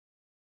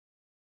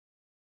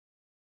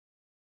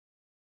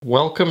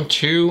Welcome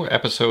to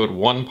episode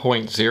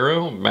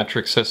 1.0,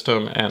 Metric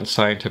System and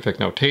Scientific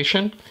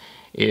Notation.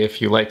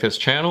 If you like this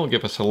channel,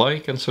 give us a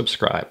like and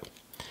subscribe.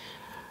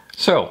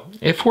 So,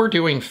 if we're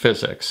doing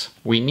physics,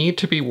 we need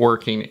to be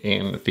working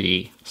in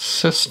the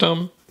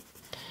System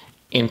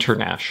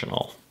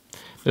International.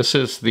 This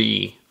is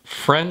the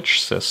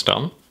French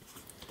system,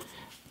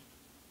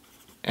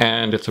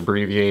 and it's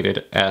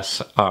abbreviated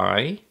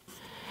SI,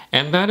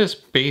 and that is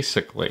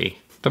basically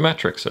the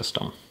metric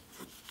system.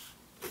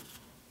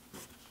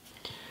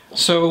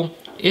 So,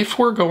 if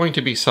we're going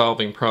to be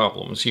solving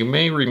problems, you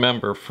may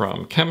remember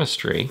from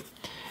chemistry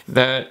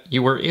that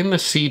you were in the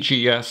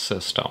CGS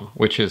system,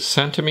 which is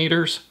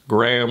centimeters,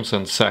 grams,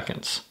 and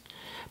seconds.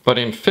 But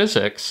in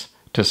physics,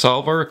 to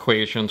solve our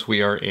equations,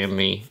 we are in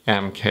the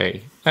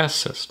MKS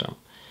system.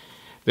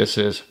 This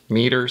is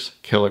meters,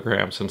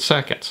 kilograms, and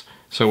seconds.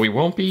 So we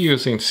won't be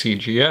using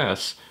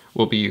CGS,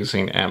 we'll be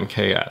using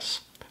MKS.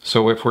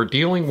 So if we're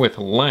dealing with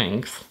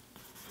length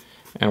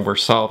and we're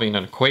solving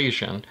an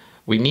equation,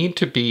 we need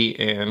to be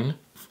in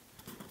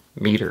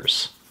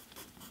meters.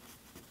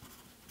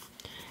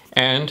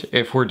 And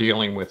if we're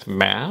dealing with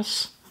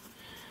mass,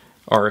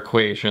 our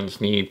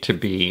equations need to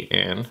be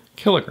in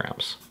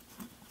kilograms.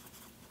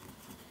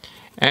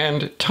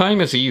 And time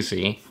is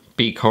easy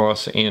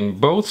because in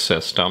both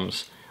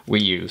systems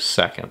we use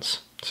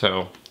seconds.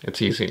 So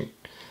it's easy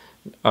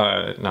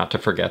not to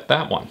forget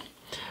that one.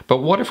 But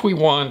what if we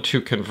want to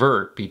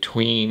convert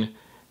between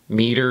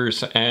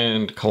meters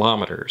and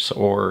kilometers,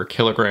 or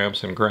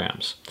kilograms and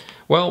grams?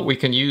 Well, we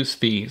can use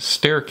the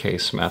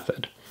staircase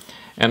method.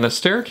 And the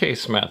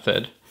staircase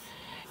method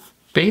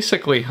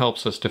basically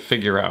helps us to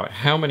figure out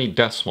how many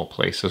decimal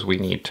places we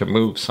need to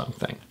move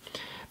something.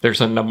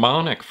 There's a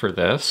mnemonic for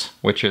this,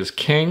 which is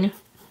King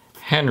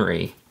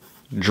Henry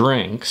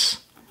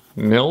drinks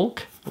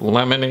milk,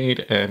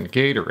 lemonade, and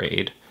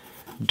Gatorade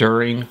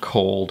during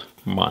cold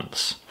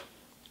months.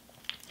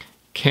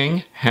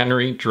 King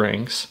Henry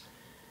drinks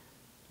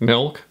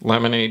milk,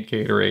 lemonade,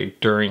 Gatorade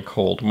during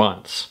cold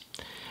months.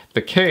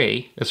 The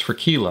K is for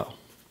kilo.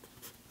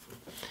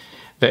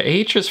 The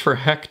H is for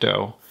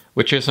hecto,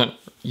 which isn't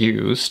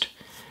used.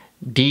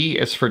 D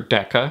is for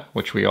deca,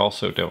 which we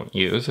also don't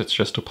use. It's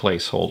just a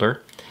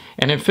placeholder.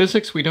 And in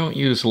physics, we don't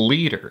use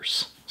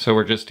liters. So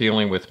we're just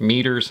dealing with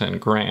meters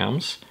and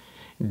grams.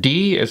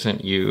 D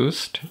isn't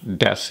used,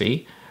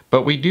 deci,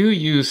 but we do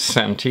use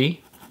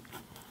centi,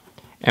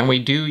 and we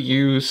do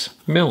use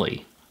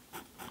milli.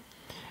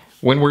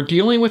 When we're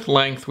dealing with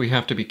length, we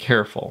have to be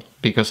careful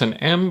because an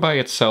m by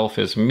itself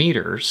is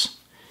meters,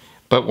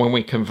 but when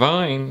we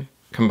combine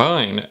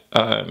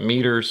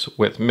meters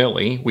with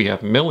milli, we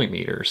have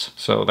millimeters,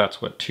 so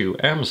that's what two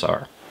m's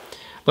are.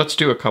 Let's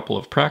do a couple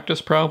of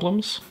practice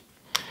problems.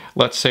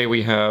 Let's say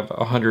we have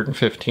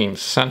 115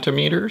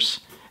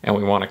 centimeters, and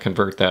we want to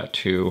convert that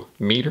to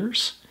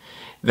meters.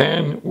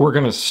 Then we're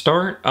going to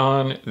start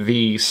on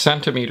the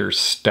centimeter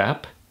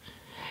step,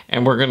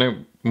 and we're going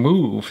to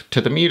move to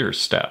the meter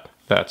step.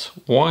 That's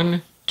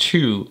 1,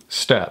 2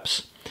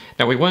 steps.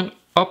 Now we went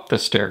up the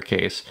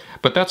staircase,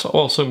 but that's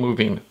also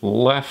moving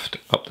left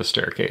up the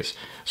staircase.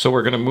 So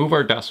we're going to move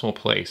our decimal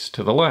place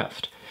to the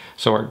left.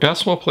 So our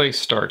decimal place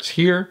starts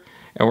here,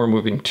 and we're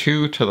moving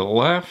 2 to the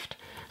left.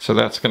 So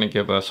that's going to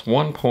give us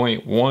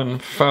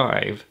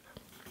 1.15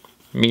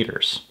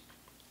 meters.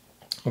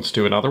 Let's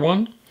do another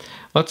one.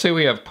 Let's say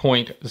we have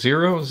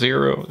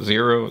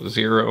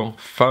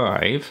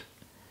 0.00005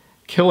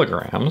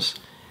 kilograms.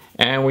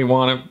 And we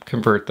want to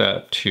convert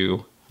that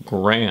to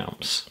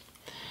grams.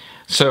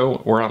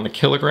 So we're on the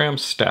kilogram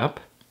step,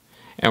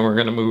 and we're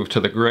going to move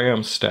to the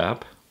gram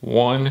step,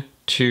 1,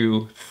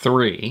 2,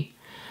 3.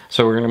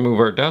 So we're going to move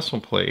our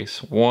decimal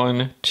place,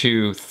 1,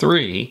 2,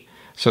 3.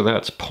 So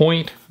that's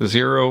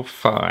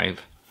 0.05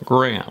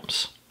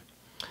 grams.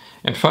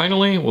 And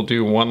finally, we'll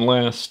do one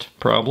last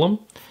problem.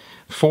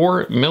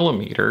 4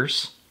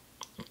 millimeters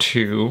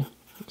to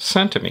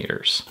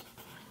centimeters.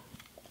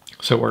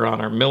 So we're on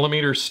our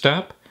millimeter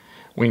step.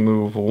 We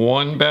move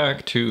 1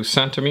 back to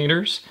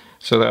centimeters,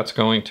 so that's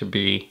going to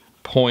be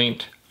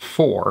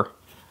 0.4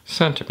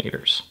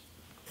 centimeters.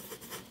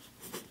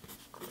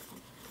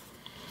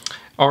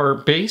 Our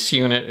base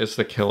unit is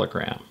the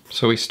kilogram,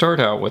 so we start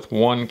out with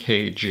 1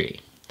 kg.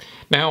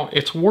 Now,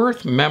 it's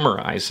worth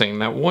memorizing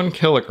that 1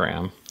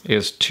 kilogram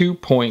is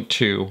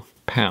 2.2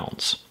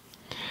 pounds.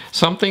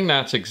 Something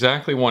that's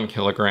exactly 1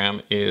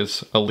 kilogram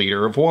is a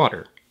liter of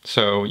water,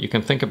 so you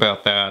can think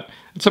about that.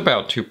 It's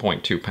about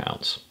 2.2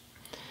 pounds.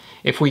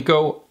 If we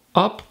go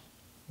up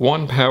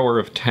 1 power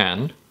of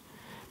 10,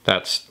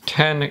 that's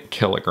 10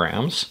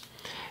 kilograms,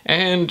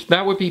 and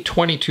that would be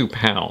 22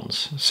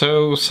 pounds.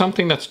 So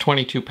something that's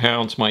 22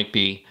 pounds might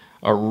be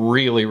a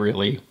really,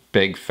 really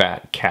big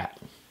fat cat.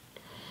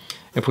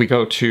 If we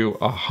go to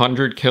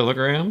 100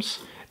 kilograms,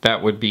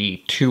 that would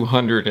be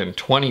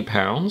 220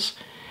 pounds,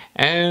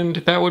 and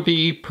that would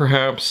be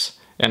perhaps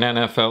an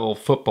NFL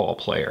football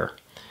player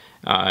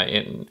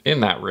in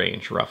that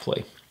range,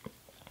 roughly.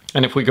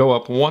 And if we go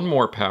up 1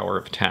 more power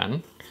of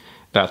 10,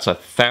 that's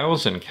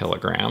 1,000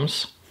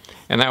 kilograms,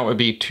 and that would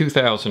be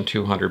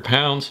 2,200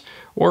 pounds,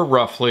 or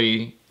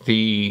roughly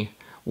the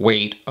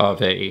weight of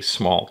a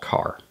small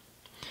car.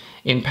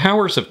 In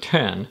powers of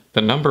 10,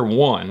 the number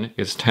 1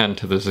 is 10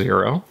 to the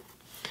 0,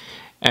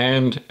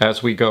 and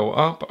as we go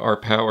up, our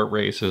power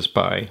raises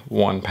by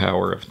 1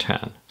 power of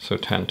 10. So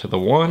 10 to the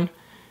 1,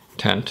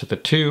 10 to the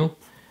 2,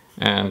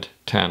 and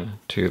 10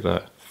 to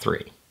the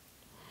 3.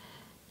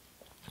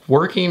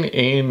 Working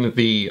in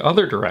the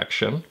other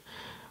direction,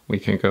 we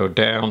can go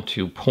down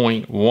to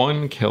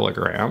 0.1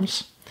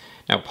 kilograms.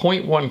 Now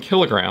 0.1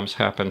 kilograms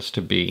happens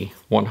to be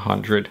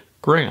 100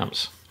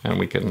 grams, and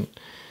we can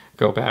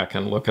go back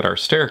and look at our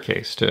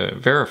staircase to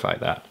verify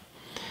that.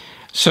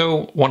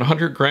 So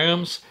 100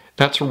 grams,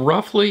 that's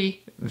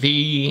roughly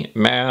the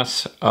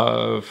mass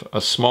of a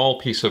small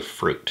piece of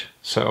fruit.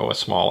 So a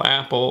small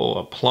apple,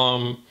 a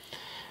plum,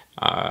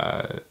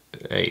 a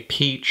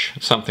peach,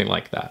 something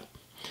like that.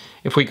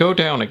 If we go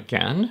down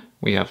again,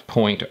 we have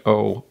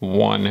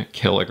 0.01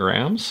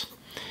 kilograms,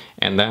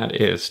 and that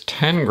is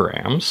 10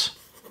 grams,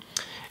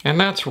 and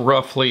that's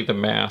roughly the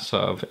mass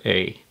of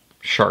a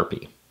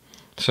Sharpie.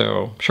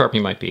 So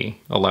Sharpie might be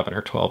 11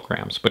 or 12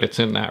 grams, but it's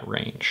in that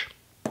range.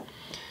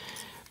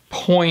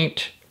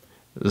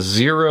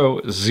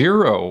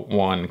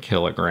 0.001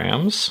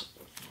 kilograms,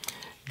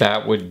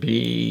 that would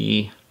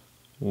be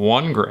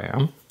 1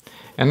 gram,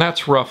 and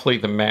that's roughly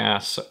the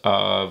mass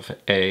of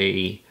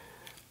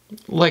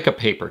like a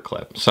paper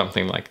clip,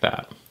 something like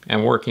that.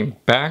 And working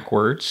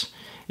backwards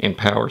in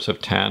powers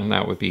of 10,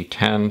 that would be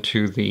 10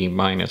 to the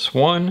minus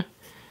 1,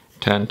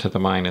 10 to the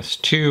minus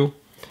 2,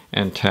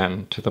 and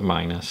 10 to the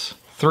minus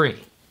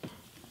 3.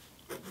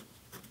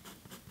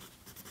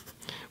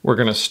 We're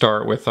going to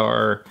start with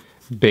our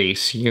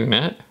base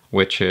unit,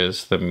 which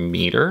is the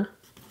meter.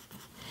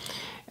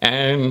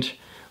 And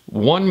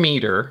 1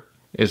 meter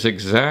is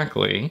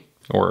exactly,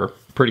 or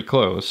pretty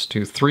close,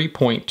 to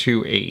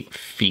 3.28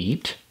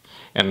 feet,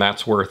 and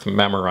that's worth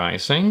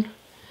memorizing.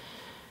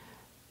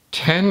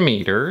 10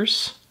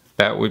 meters,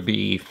 that would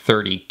be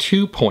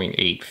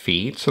 32.8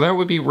 feet, so that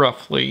would be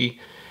roughly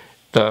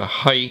the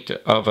height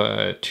of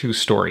a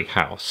 2-story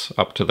house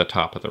up to the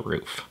top of the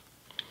roof.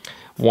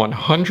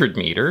 100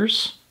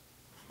 meters,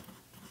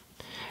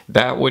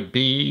 that would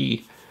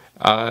be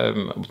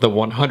the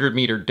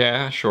 100-meter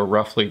dash, or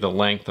roughly the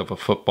length of a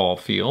football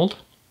field.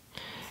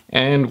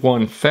 And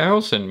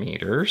 1,000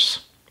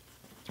 meters,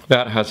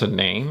 that has a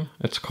name.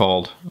 It's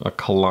called a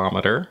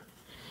kilometer.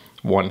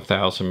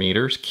 1,000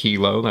 meters,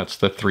 kilo, that's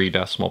the 3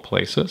 decimal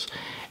places.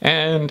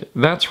 And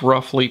that's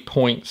roughly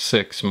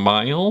 0.6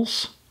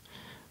 miles,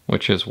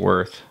 which is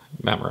worth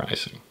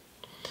memorizing.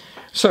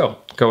 So,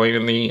 going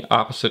in the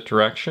opposite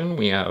direction,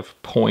 we have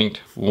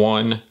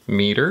 0.1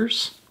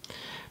 meters.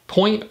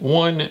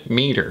 0.1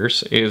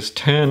 meters is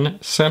 10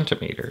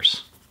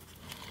 centimeters.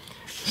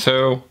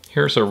 So,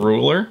 here's a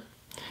ruler,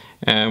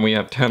 and we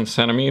have 10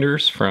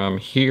 centimeters from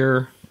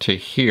here to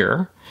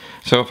here.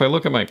 So if I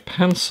look at my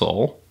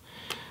pencil's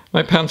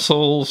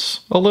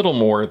a little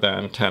more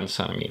than 10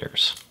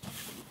 centimeters.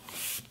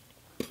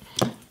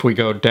 If we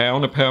go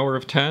down a power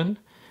of 10,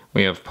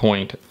 we have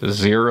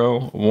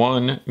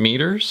 0.01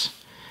 meters.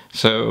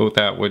 So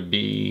that would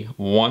be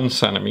 1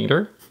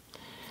 centimeter.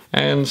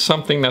 And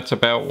something that's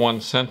about 1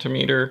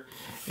 centimeter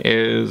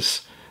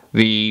is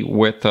the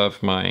width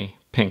of my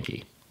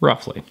pinky,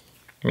 roughly.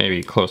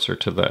 Maybe closer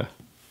to the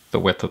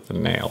width of the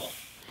nail.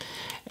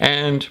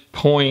 And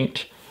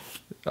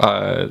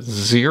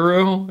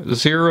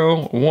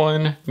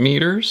 0.001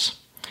 meters,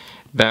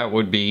 that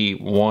would be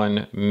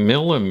 1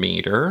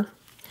 millimeter.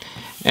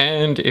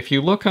 And if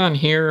you look on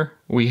here,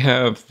 we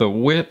have the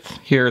width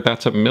here,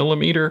 that's a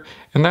millimeter,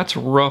 and that's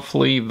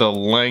roughly the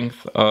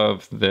length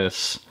of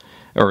this,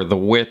 or the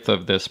width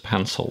of this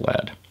pencil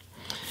lead.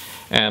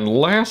 And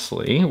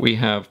lastly, we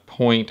have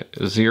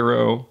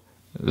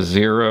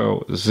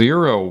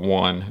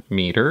 0.0001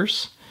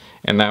 meters,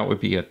 and that would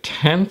be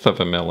 1/10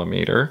 of a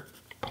millimeter,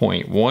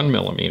 0.1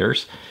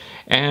 millimeters,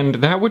 and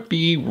that would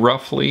be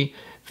roughly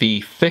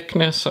the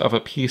thickness of a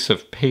piece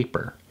of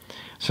paper.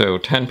 So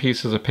 10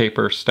 pieces of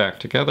paper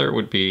stacked together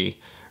would be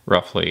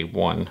roughly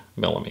 1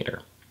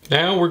 millimeter.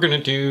 Now we're going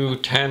to do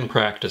 10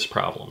 practice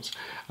problems.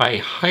 I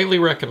highly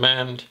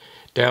recommend,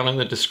 down in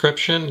the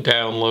description,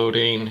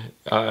 downloading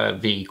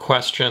the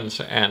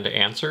questions and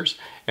answers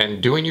and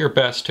doing your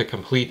best to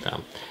complete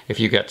them. If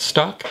you get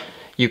stuck,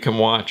 you can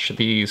watch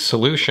the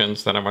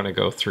solutions that I'm going to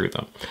go through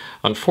them.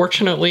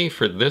 Unfortunately,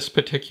 for this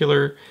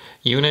particular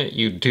unit,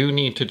 you do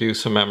need to do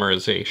some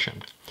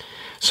memorization.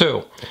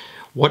 So,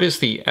 what is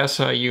the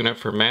SI unit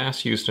for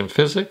mass used in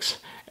physics?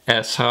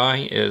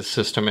 SI is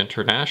System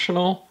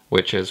International,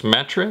 which is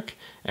metric,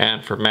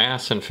 and for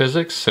mass in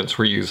physics, since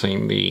we're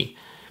using the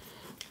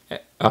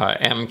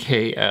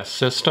MKS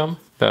system,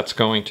 that's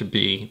going to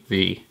be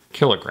the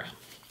kilogram.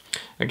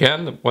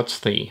 Again, what's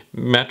the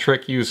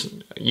metric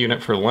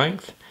unit for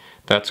length?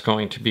 That's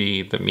going to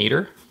be the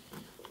meter.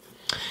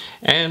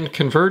 And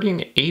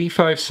converting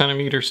 85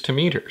 centimeters to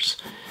meters.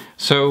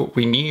 So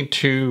we need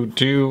to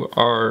do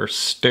our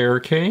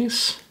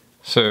staircase.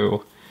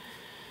 So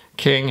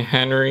King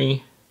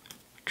Henry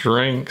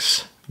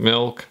drinks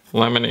milk,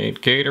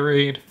 lemonade,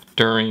 Gatorade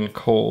during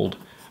cold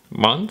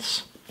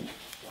months.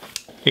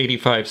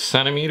 85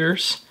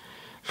 centimeters.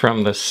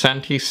 From the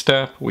centi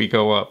step, we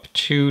go up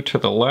 2 to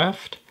the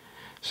left.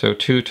 So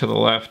 2 to the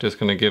left is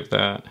going to give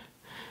that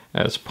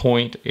as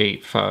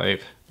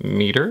 0.85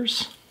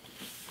 meters.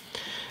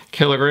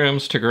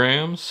 Kilograms to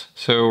grams.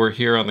 So we're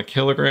here on the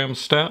kilogram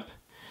step.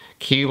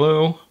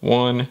 Kilo,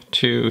 1,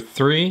 2,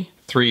 3.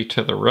 3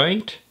 to the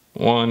right.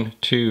 1,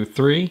 2,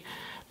 3.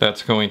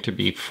 That's going to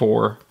be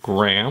 4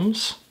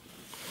 grams.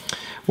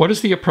 What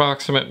is the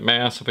approximate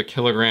mass of a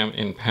kilogram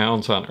in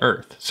pounds on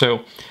Earth?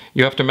 So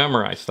you have to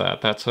memorize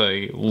that. That's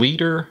a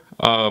liter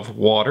of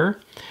water,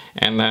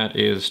 and that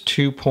is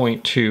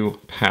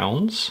 2.2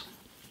 pounds.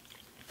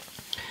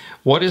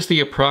 What is the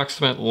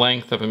approximate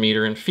length of a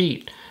meter in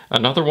feet?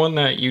 Another one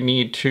that you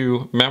need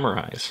to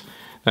memorize.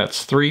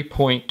 That's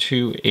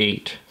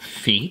 3.28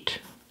 feet.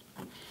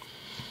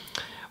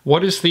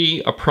 What is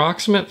the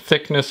approximate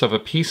thickness of a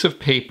piece of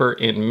paper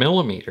in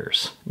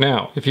millimeters?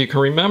 Now, if you can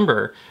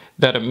remember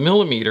that a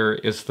millimeter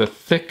is the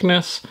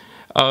thickness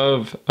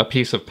of a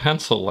piece of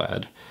pencil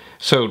lead,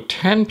 so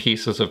 10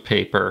 pieces of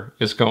paper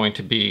is going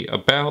to be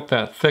about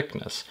that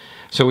thickness.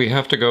 So we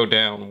have to go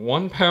down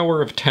 1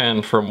 power of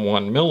 10 from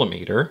 1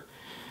 millimeter.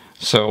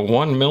 So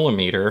 1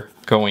 millimeter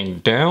going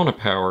down a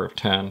power of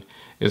 10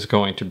 is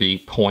going to be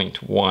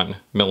 0.1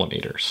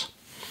 millimeters.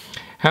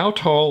 How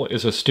tall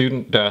is a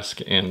student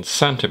desk in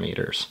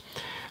centimeters?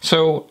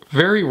 So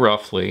very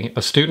roughly,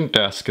 a student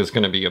desk is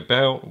going to be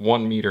about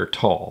 1 meter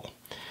tall.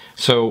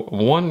 So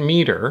 1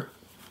 meter,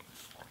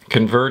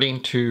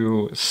 converting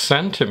to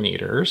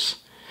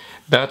centimeters,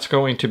 that's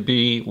going to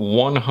be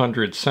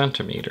 100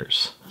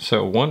 centimeters.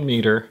 So 1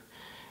 meter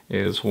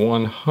is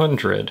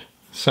 100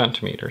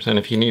 centimeters. And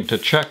if you need to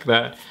check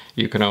that,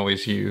 you can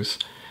always use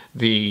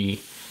the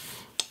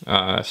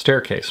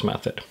staircase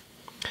method.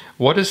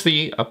 What is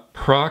the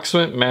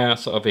approximate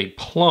mass of a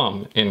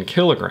plum in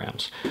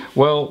kilograms?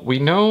 Well, we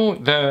know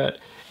that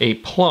a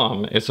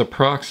plum is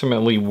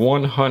approximately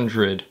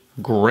 100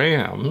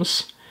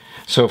 grams.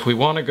 So if we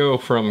want to go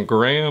from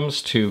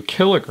grams to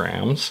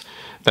kilograms,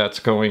 that's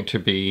going to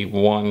be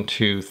 1,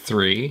 2,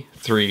 3,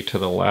 3 to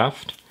the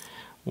left,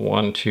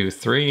 1, 2,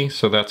 3,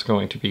 so that's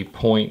going to be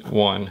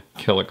 0.1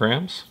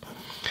 kilograms.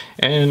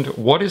 And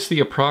what is the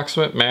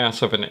approximate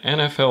mass of an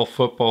NFL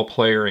football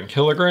player in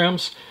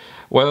kilograms?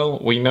 Well,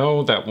 we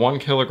know that 1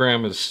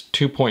 kilogram is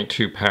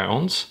 2.2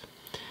 pounds,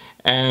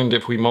 and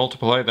if we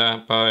multiply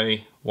that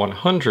by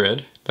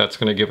 100, that's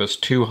going to give us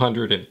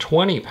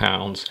 220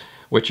 pounds,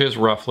 which is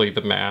roughly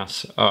the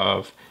mass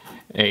of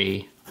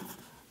a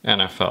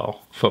NFL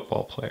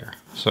football player.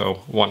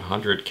 So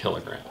 100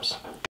 kilograms.